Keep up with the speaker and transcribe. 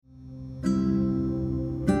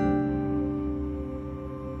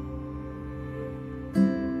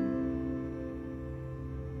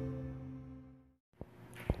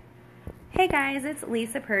Hey guys, it's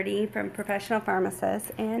Lisa Purdy from Professional Pharmacist,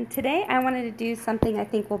 and today I wanted to do something I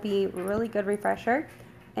think will be a really good refresher,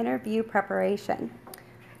 interview preparation.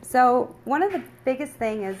 So one of the biggest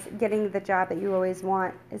things is getting the job that you always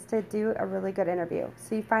want is to do a really good interview.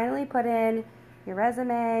 So you finally put in your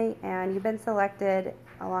resume and you've been selected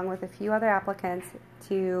along with a few other applicants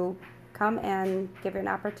to come and give you an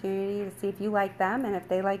opportunity to see if you like them and if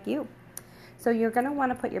they like you. So you're going to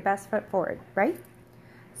want to put your best foot forward, right?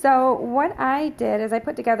 So what I did is I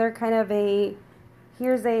put together kind of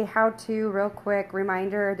here's a how-to real quick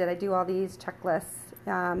reminder that I do all these checklists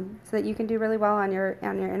so that you can do really well on your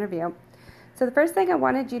interview. So the first thing I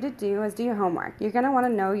wanted you to do is do your homework. You're going to want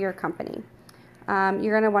to know your company.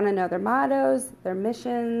 You're going to want to know their mottos, their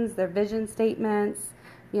missions, their vision statements.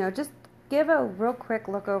 Just give a real quick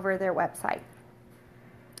look over their website.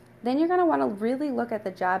 Then you're going to want to really look at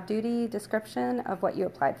the job duty description of what you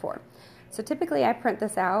applied for. So typically I print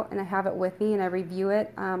this out and I have it with me and I review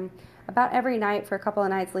it about every night for a couple of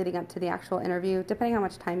nights leading up to the actual interview, depending on how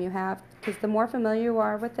much time you have. Because the more familiar you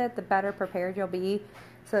are with it, the better prepared you'll be.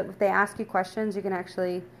 So if they ask you questions, you can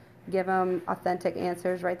actually give them authentic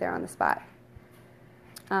answers right there on the spot.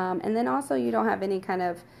 And then also you don't have any kind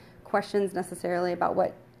of questions necessarily about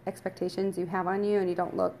what expectations you have on you, and you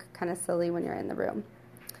don't look kind of silly when you're in the room.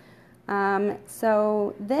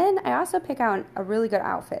 So then I also pick out a really good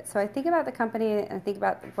outfit. So I think about the company and I think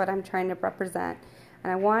about what I'm trying to represent.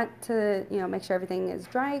 And I want to, make sure everything is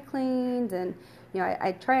dry cleaned and,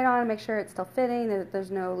 I try it on and make sure it's still fitting, that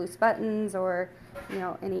there's no loose buttons or,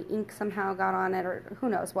 any ink somehow got on it or who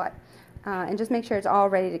knows what. And just make sure it's all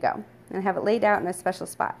ready to go and have it laid out in a special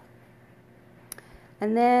spot.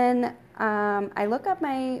 And then I look up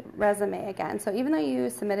my resume again. So even though you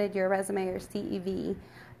submitted your resume or CEV,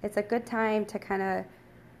 it's a good time to kind of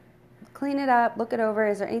clean it up, look it over.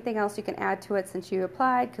 Is there anything else you can add to it since you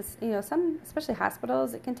applied? Because, some, especially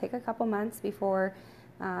hospitals, it can take a couple months before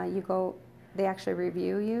they actually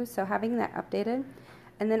review you. So having that updated.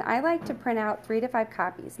 And then I like to print out 3 to 5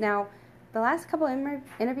 copies. Now, the last couple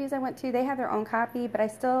interviews I went to, they have their own copy, but I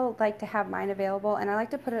still like to have mine available. And I like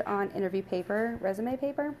to put it on interview paper, resume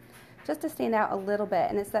paper, just to stand out a little bit.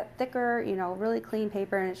 And it's that thicker, really clean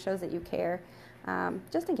paper, and it shows that you care.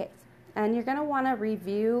 Just in case. And you're going to want to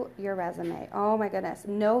review your resume. Oh my goodness,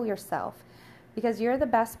 know yourself, because you're the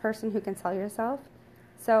best person who can sell yourself.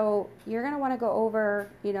 So you're going to want to go over,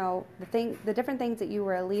 the different things that you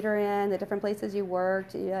were a leader in, the different places you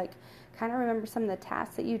worked. You kind of remember some of the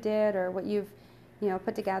tasks that you did or what you've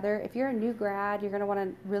put together. If you're a new grad, you're going to want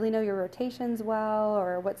to really know your rotations well,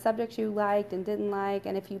 or what subjects you liked and didn't like.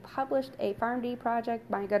 And if you published a PharmD project,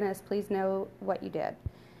 my goodness, please know what you did.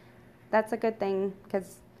 That's a good thing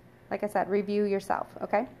because, like I said, review yourself,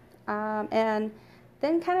 okay? And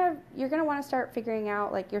then you're going to want to start figuring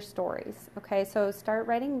out, your stories, okay? So start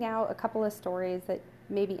writing out a couple of stories that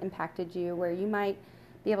maybe impacted you where you might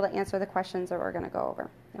be able to answer the questions that we're going to go over,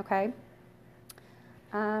 okay?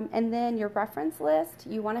 And then your reference list,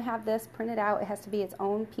 you want to have this printed out. It has to be its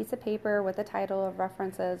own piece of paper with a title of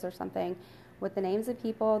references or something, with the names of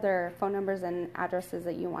people, their phone numbers and addresses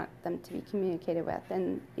that you want them to be communicated with.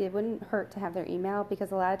 And it wouldn't hurt to have their email,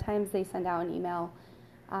 because a lot of times they send out an email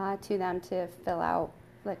to them to fill out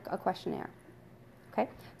a questionnaire. Okay,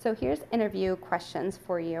 so here's interview questions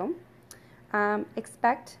for you.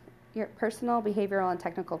 Expect your personal, behavioral, and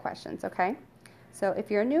technical questions, okay? So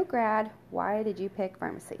if you're a new grad, why did you pick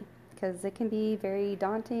pharmacy? Because it can be very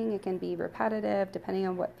daunting, it can be repetitive, depending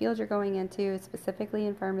on what field you're going into, specifically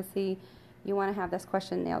in pharmacy. You want to have this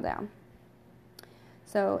question nailed down.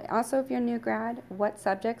 So also, if you're a new grad, what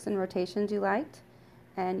subjects and rotations you liked.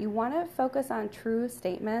 And you want to focus on true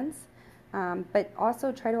statements, but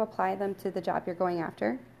also try to apply them to the job you're going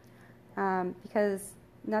after. Because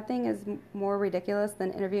nothing is more ridiculous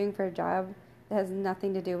than interviewing for a job that has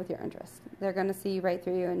nothing to do with your interest. They're going to see right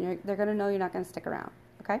through you, and they're going to know you're not going to stick around.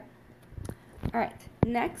 Okay? All right.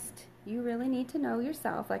 Next, you really need to know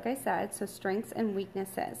yourself, like I said, so strengths and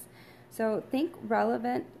weaknesses. So think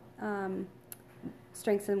relevant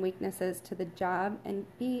strengths and weaknesses to the job, and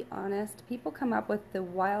be honest. People come up with the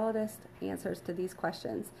wildest answers to these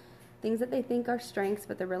questions. Things that they think are strengths,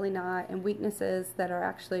 but they're really not, and weaknesses that are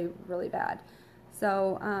actually really bad.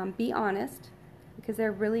 So be honest, because they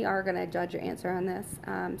really are going to judge your answer on this.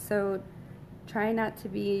 So try not to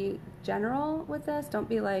be general with this. Don't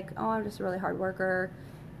be like, oh, I'm just a really hard worker.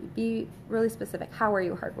 Be really specific. How are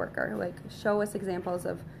you a hard worker? Show us examples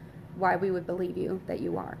of why we would believe you that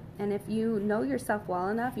you are. And if you know yourself well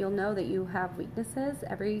enough, you'll know that you have weaknesses.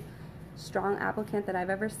 Every strong applicant that I've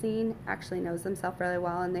ever seen actually knows themselves really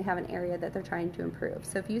well, and they have an area that they're trying to improve.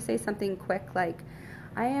 So if you say something quick like,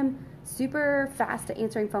 I am super fast at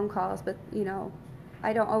answering phone calls, but,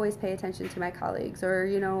 I don't always pay attention to my colleagues, or,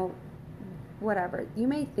 whatever. You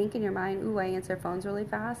may think in your mind, ooh, I answer phones really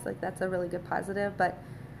fast, like that's a really good positive, but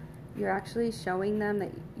you're actually showing them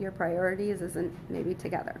that your priorities isn't maybe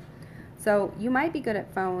together. So you might be good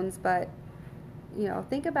at phones, but,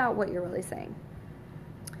 think about what you're really saying.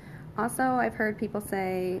 Also, I've heard people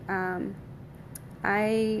say, I'm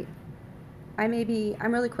really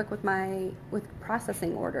quick with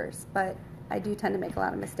processing orders, but I do tend to make a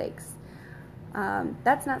lot of mistakes.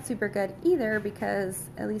 That's not super good either, because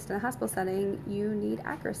at least in a hospital setting, you need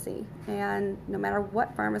accuracy. And no matter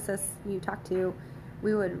what pharmacist you talk to,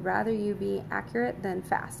 we would rather you be accurate than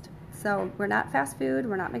fast. So we're not fast food,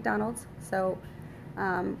 we're not McDonald's, so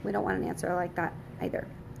we don't want an answer like that either.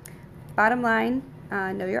 Bottom line,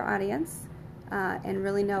 know your audience and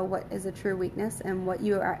really know what is a true weakness and what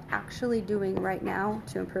you are actually doing right now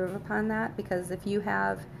to improve upon that. Because if you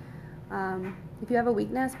have a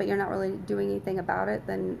weakness but you're not really doing anything about it,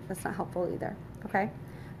 then that's not helpful either. Okay?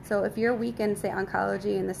 So if you're weak in, say,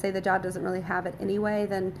 oncology, and they say the job doesn't really have it anyway,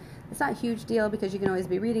 then it's not a huge deal, because you can always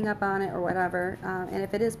be reading up on it or whatever. And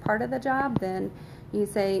if it is part of the job, then you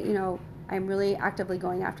say, I'm really actively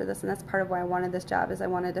going after this, and that's part of why I wanted this job, is I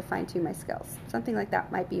wanted to fine-tune my skills. Something like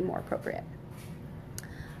that might be more appropriate.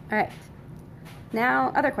 All right.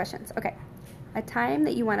 Now, other questions. Okay. A time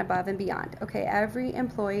that you went above and beyond. Okay, every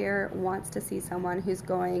employer wants to see someone who's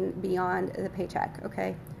going beyond the paycheck.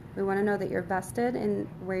 Okay, we want to know that you're vested in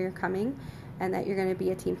where you're coming and that you're going to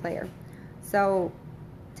be a team player. So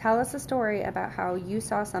tell us a story about how you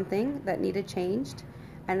saw something that needed changed,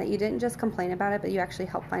 and that you didn't just complain about it, but you actually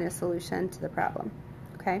helped find a solution to the problem.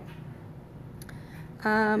 Okay.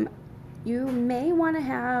 You may want to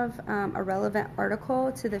have a relevant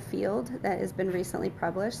article to the field that has been recently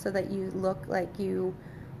published, so that you look like you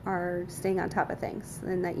are staying on top of things,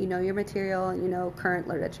 and that you know your material and you know current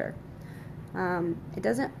literature. It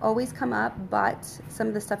doesn't always come up, but some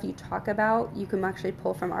of the stuff you talk about, you can actually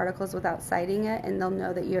pull from articles without citing it, and they'll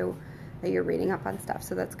know that you're reading up on stuff,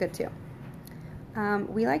 so that's good too.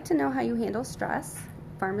 We like to know how you handle stress.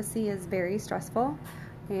 Pharmacy is very stressful,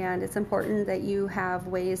 and it's important that you have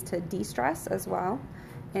ways to de-stress as well,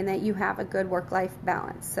 and that you have a good work-life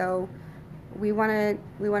balance. So we want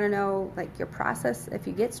to know, like, your process if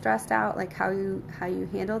you get stressed out, like how you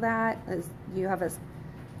handle that.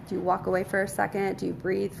 Do you walk away for a second? Do you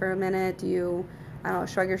breathe for a minute? Do you,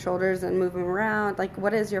 shrug your shoulders and move them around? Like,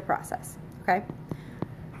 what is your process? Okay.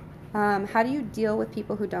 How do you deal with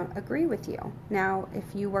people who don't agree with you? Now, if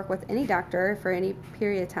you work with any doctor for any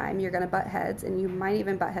period of time, you're going to butt heads, and you might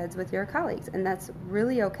even butt heads with your colleagues, and that's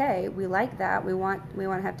really okay. We like that. We want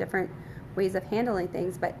to have different ways of handling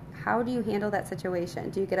things, but how do you handle that situation?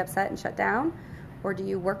 Do you get upset and shut down, or do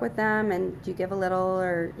you work with them and do you give a little,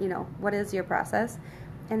 or what is your process?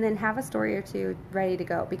 And then have a story or two ready to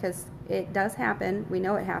go, because it does happen. We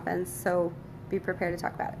know it happens, so be prepared to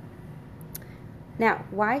talk about it. Now,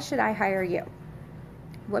 why should I hire you?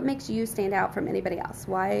 What makes you stand out from anybody else?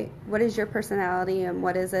 What is your personality, and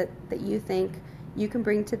what is it that you think you can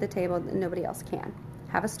bring to the table that nobody else can?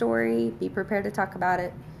 Have a story, be prepared to talk about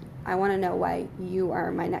it. I want to know why you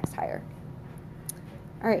are my next hire.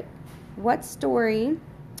 All right, what story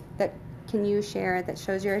that can you share that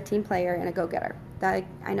shows you're a team player and a go-getter? I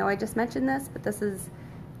know I just mentioned this, but this is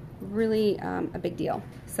really a big deal.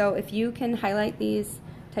 So if you can highlight these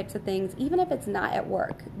types of things, even if it's not at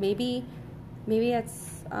work, maybe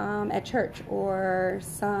it's at church, or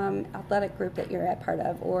some athletic group that you're part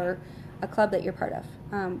of, or a club that you're part of.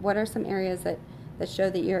 What are some areas that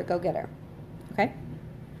show that you're a go-getter? Okay.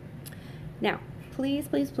 Now, please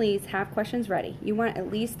have questions ready. You want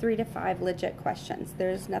at least 3 to 5 legit questions.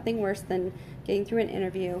 There's nothing worse than getting through an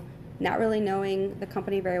interview, not really knowing the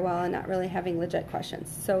company very well, and not really having legit questions.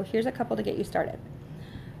 So here's a couple to get you started.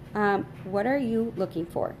 What are you looking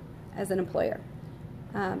for as an employer?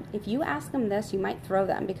 If you ask them this, you might throw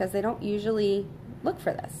them, because they don't usually look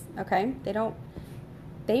for this, okay?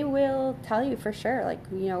 They will tell you for sure, like,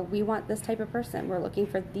 we want this type of person. We're looking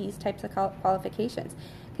for these types of qualifications,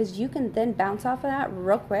 because you can then bounce off of that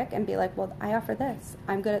real quick and be like, well, I offer this.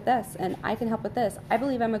 I'm good at this, and I can help with this. I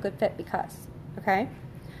believe I'm a good fit because, okay?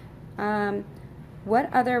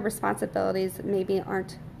 What other responsibilities maybe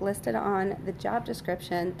aren't listed on the job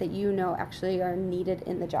description that actually are needed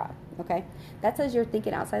in the job, okay? That says you're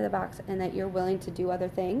thinking outside the box and that you're willing to do other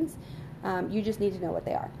things. You just need to know what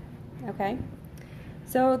they are, okay?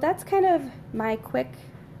 So that's kind of my quick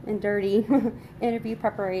and dirty interview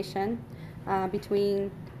preparation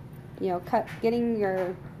between, getting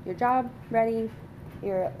your job ready,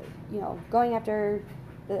 going after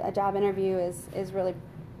a job interview is really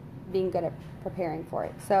being good at preparing for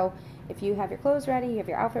it. So if you have your clothes ready, you have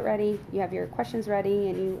your outfit ready, you have your questions ready,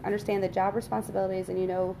 and you understand the job responsibilities, and you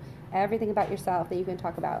know everything about yourself that you can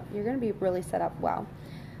talk about, you're going to be really set up well.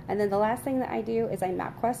 And then the last thing that I do is I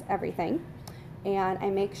MapQuest everything, and I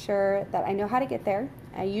make sure that I know how to get there.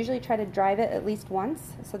 I usually try to drive it at least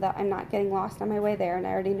once so that I'm not getting lost on my way there, and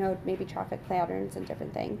I already know maybe traffic patterns and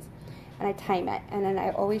different things. And I time it, and then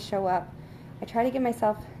I always show up. I try to give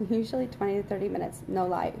myself usually 20 to 30 minutes, no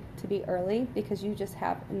lie, to be early, because you just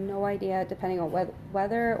have no idea, depending on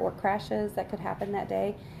weather or crashes that could happen that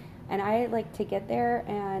day. And I like to get there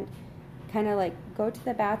and kind of like go to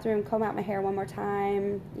the bathroom, comb out my hair one more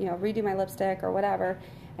time, redo my lipstick or whatever,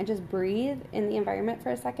 and just breathe in the environment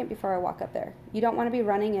for a second before I walk up there. You don't want to be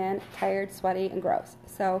running in, tired, sweaty, and gross.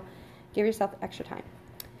 So give yourself extra time.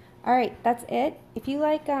 All right, that's it. If you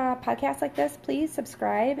like podcasts like this, please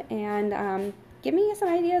subscribe and give me some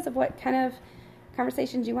ideas of what kind of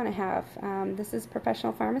conversations you want to have. This is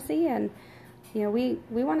Professional Pharmacy, and we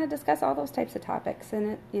want to discuss all those types of topics,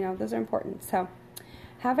 and those are important. So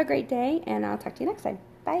have a great day, and I'll talk to you next time.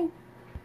 Bye.